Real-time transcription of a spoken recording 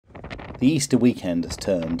The Easter weekend has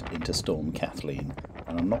turned into Storm Kathleen,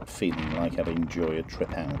 and I'm not feeling like I'd enjoy a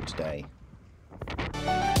trip out today.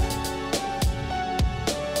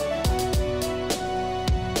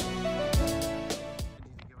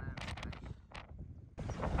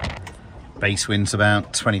 Base wind's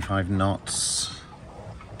about 25 knots,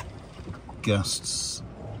 gusts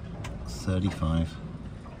 35.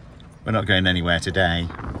 We're not going anywhere today.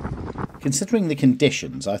 Considering the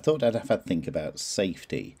conditions, I thought I'd have a think about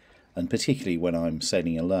safety, and particularly when I'm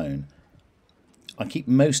sailing alone. I keep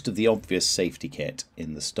most of the obvious safety kit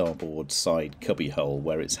in the starboard side cubbyhole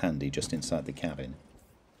where it's handy just inside the cabin.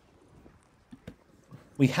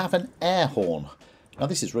 We have an air horn. Now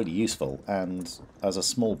this is really useful, and as a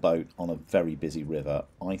small boat on a very busy river,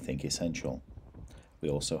 I think essential. We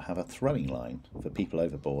also have a throwing line for people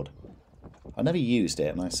overboard. I never used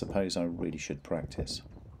it, and I suppose I really should practice.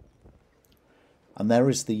 And there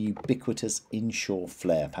is the ubiquitous inshore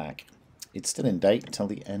flare pack. It's still in date till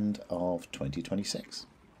the end of 2026.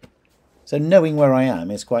 So knowing where I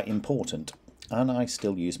am is quite important, and I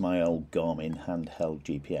still use my old Garmin handheld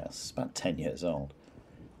GPS, about 10 years old.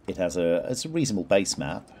 It's a reasonable base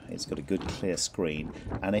map, it's got a good clear screen,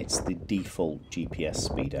 and it's the default GPS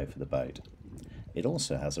speedo for the boat. It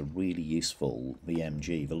also has a really useful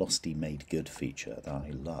VMG, Velocity Made Good feature that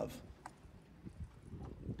I love.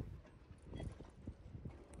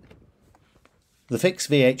 The fixed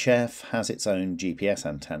VHF has its own GPS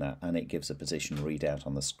antenna, and it gives a position readout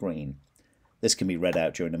on the screen. This can be read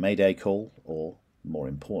out during a Mayday call, or, more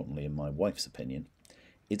importantly in my wife's opinion,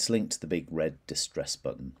 it's linked to the big red distress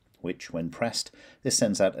button, which, when pressed, this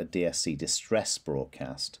sends out a DSC distress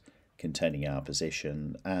broadcast containing our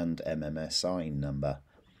position and MMSI number.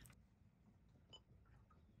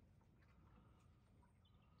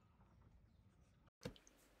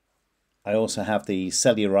 I also have the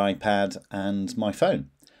cellular iPad and my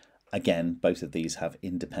phone. Again, both of these have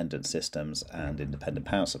independent systems and independent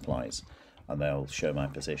power supplies, and they'll show my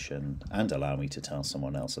position and allow me to tell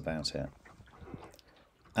someone else about it.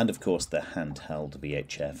 And of course the handheld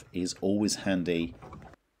VHF is always handy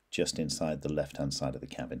just inside the left-hand side of the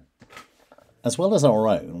cabin. As well as our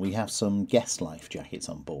own, we have some guest life jackets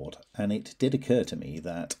on board, and it did occur to me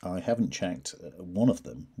that I haven't checked one of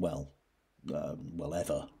them, well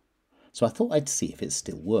ever. So I thought I'd see if it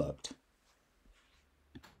still worked.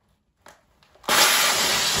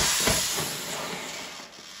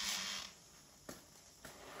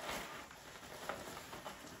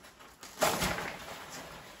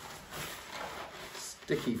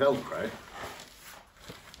 Sticky Velcro.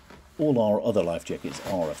 All our other life jackets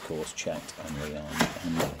are, of course, checked and rearmed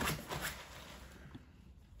annually.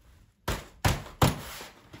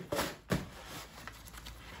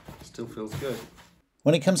 Still feels good.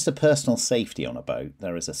 When it comes to personal safety on a boat,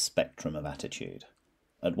 there is a spectrum of attitude.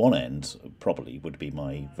 At one end, probably would be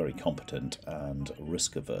my very competent and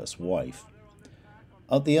risk-averse wife.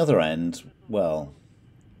 At the other end, well,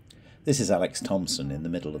 this is Alex Thompson in the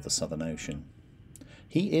middle of the Southern Ocean.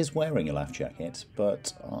 He is wearing a life jacket,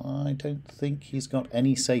 but I don't think he's got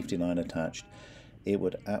any safety line attached. It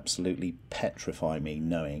would absolutely petrify me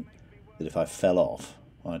knowing that if I fell off,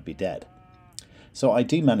 I'd be dead. So I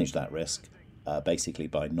do manage that risk, basically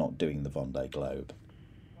by not doing the Vendée Globe.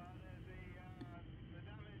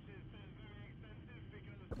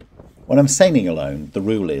 When I'm sailing alone, the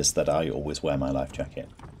rule is that I always wear my life jacket.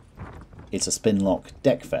 It's a spin-lock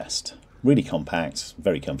deck vest, really compact,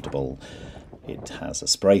 very comfortable. It has a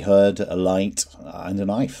spray hood, a light, and a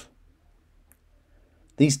knife.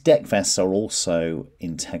 These deck vests are also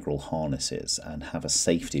integral harnesses and have a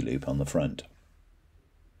safety loop on the front.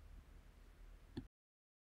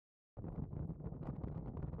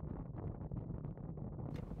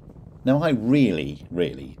 Now I really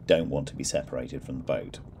don't want to be separated from the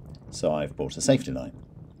boat, so I've brought a safety line.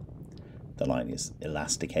 The line is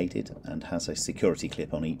elasticated and has a security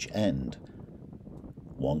clip on each end.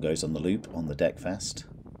 One goes on the loop on the deck vest.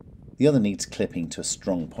 The other needs clipping to a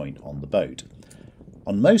strong point on the boat.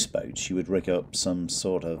 On most boats you would rig up some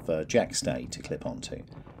sort of jackstay to clip onto,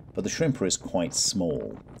 but the shrimper is quite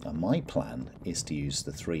small, and my plan is to use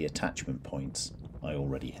the 3 attachment points I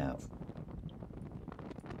already have.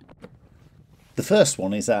 The first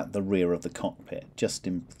one is at the rear of the cockpit, just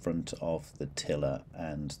in front of the tiller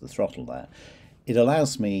and the throttle there. It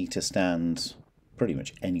allows me to stand pretty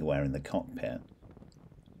much anywhere in the cockpit,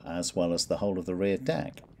 as well as the whole of the rear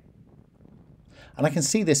deck. And I can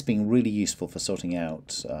see this being really useful for sorting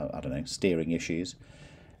out, steering issues,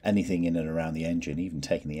 anything in and around the engine, even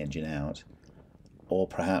taking the engine out, or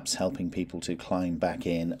perhaps helping people to climb back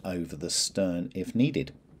in over the stern if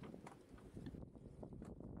needed.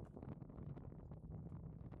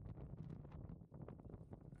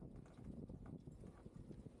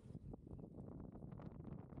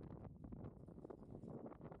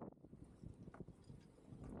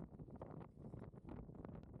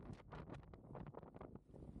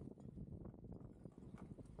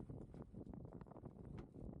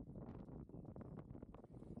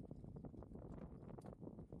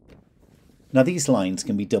 Now these lines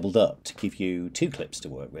can be doubled up to give you 2 clips to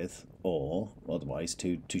work with, or otherwise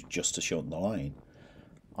to just to shorten the line.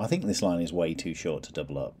 I think this line is way too short to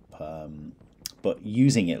double up, but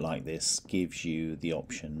using it like this gives you the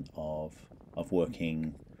option of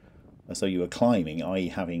working as though you were climbing, i.e.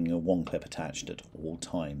 having a 1 clip attached at all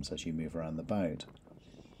times as you move around the boat.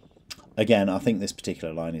 Again, I think this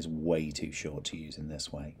particular line is way too short to use in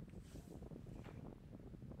this way.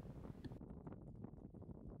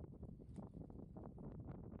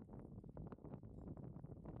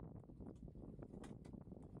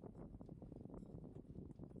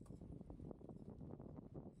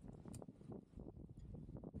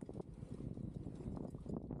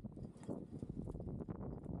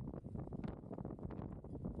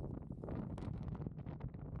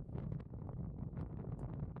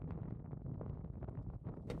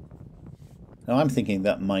 Now I'm thinking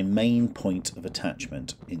that my main point of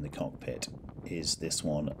attachment in the cockpit is this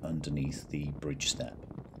one underneath the bridge step.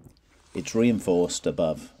 It's reinforced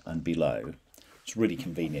above and below. It's really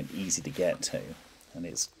convenient, easy to get to, and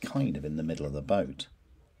it's kind of in the middle of the boat.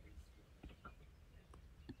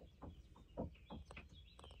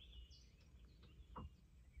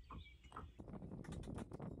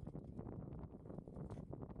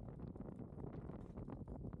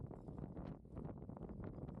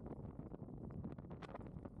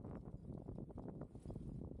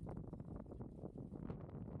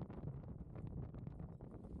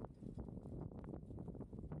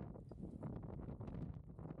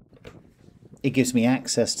 It gives me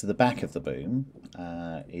access to the back of the boom.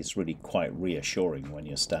 It's really quite reassuring when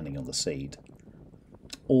you're standing on the seat.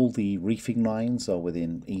 All the reefing lines are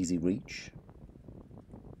within easy reach.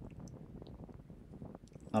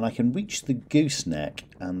 And I can reach the gooseneck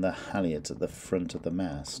and the halyards at the front of the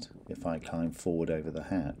mast if I climb forward over the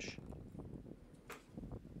hatch.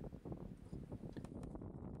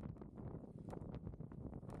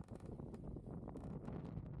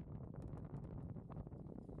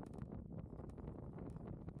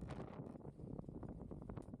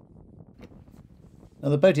 Now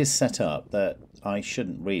the boat is set up that I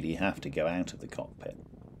shouldn't really have to go out of the cockpit.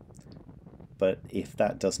 But if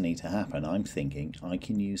that does need to happen, I'm thinking I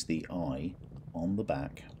can use the eye on the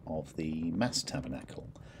back of the mast tabernacle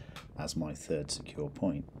as my third secure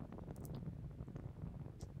point.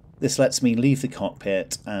 This lets me leave the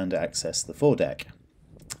cockpit and access the foredeck.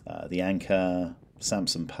 The anchor,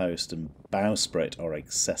 Samson post and bowsprit are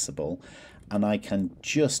accessible, and I can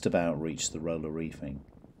just about reach the roller reefing.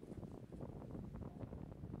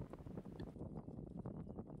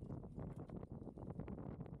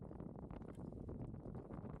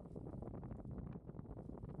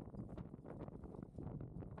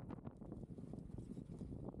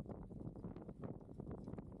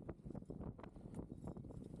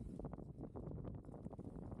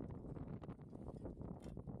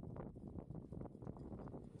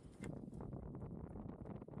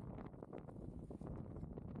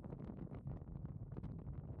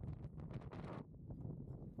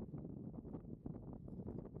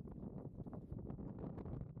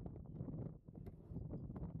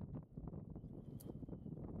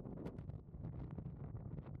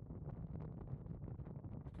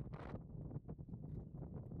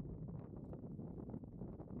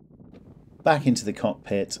 Back into the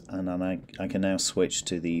cockpit, and then I can now switch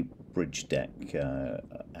to the bridge deck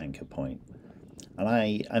anchor point. And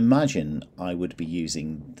I imagine I would be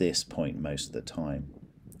using this point most of the time,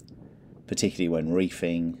 particularly when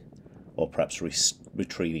reefing or perhaps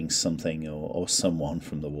retrieving something or someone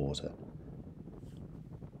from the water.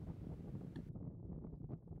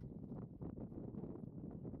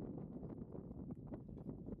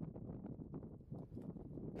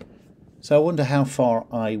 So I wonder how far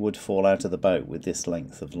I would fall out of the boat with this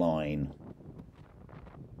length of line.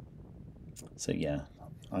 So yeah,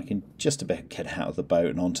 I can just about get out of the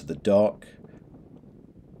boat and onto the dock.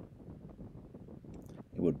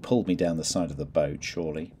 It would pull me down the side of the boat,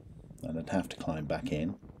 surely, and I'd have to climb back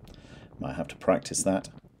in. Might have to practice that.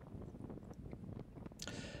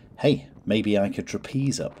 Hey, maybe I could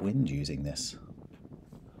trapeze upwind using this.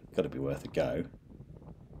 Got to be worth a go.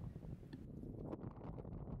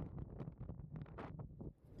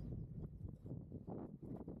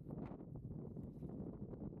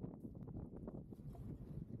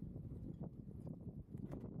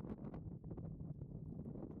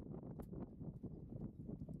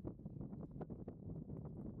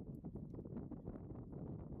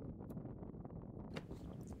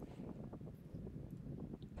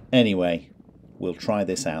 Anyway, we'll try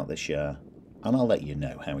this out this year, and I'll let you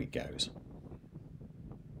know how it goes.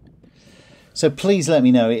 So please let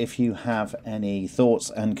me know if you have any thoughts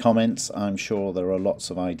and comments. I'm sure there are lots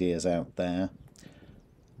of ideas out there.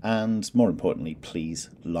 And more importantly, please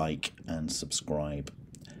like and subscribe.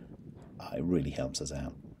 It really helps us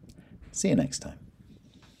out. See you next time.